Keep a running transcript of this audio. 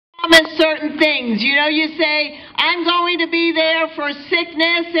promise certain things. You know, you say, I'm going to be there for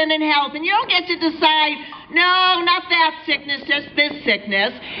sickness and in health, and you don't get to decide, no, not that sickness, just this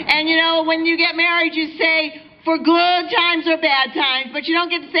sickness. And you know, when you get married, you say, for good times or bad times, but you don't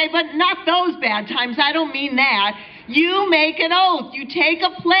get to say, but not those bad times. I don't mean that. You make an oath. You take a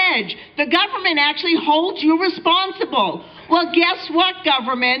pledge. The government actually holds you responsible. Well, guess what,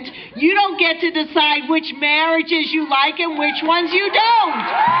 government? You don't get to decide which marriages you like and which ones you don't.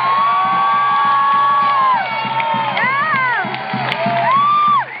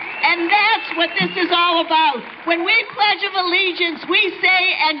 And that's what this is all about. When we pledge of allegiance, we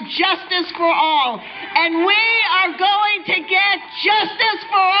say, and justice for all. And we are going to get justice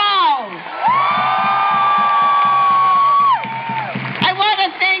for all. I want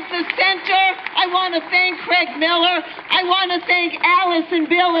to thank the center. I want to thank Craig Miller. I want to thank Alice and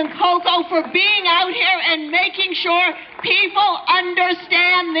Bill and Coco for being out here and making sure people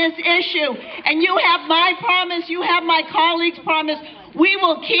understand this issue. And you have my promise. You have my colleagues' promise. We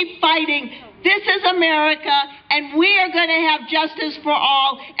will keep fighting. This is America, and we are going to have justice for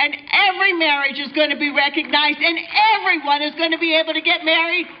all, and every marriage is going to be recognized, and everyone is going to be able to get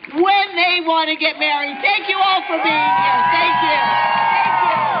married when they want to get married. Thank you all for being here. Thank you.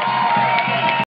 Thank you.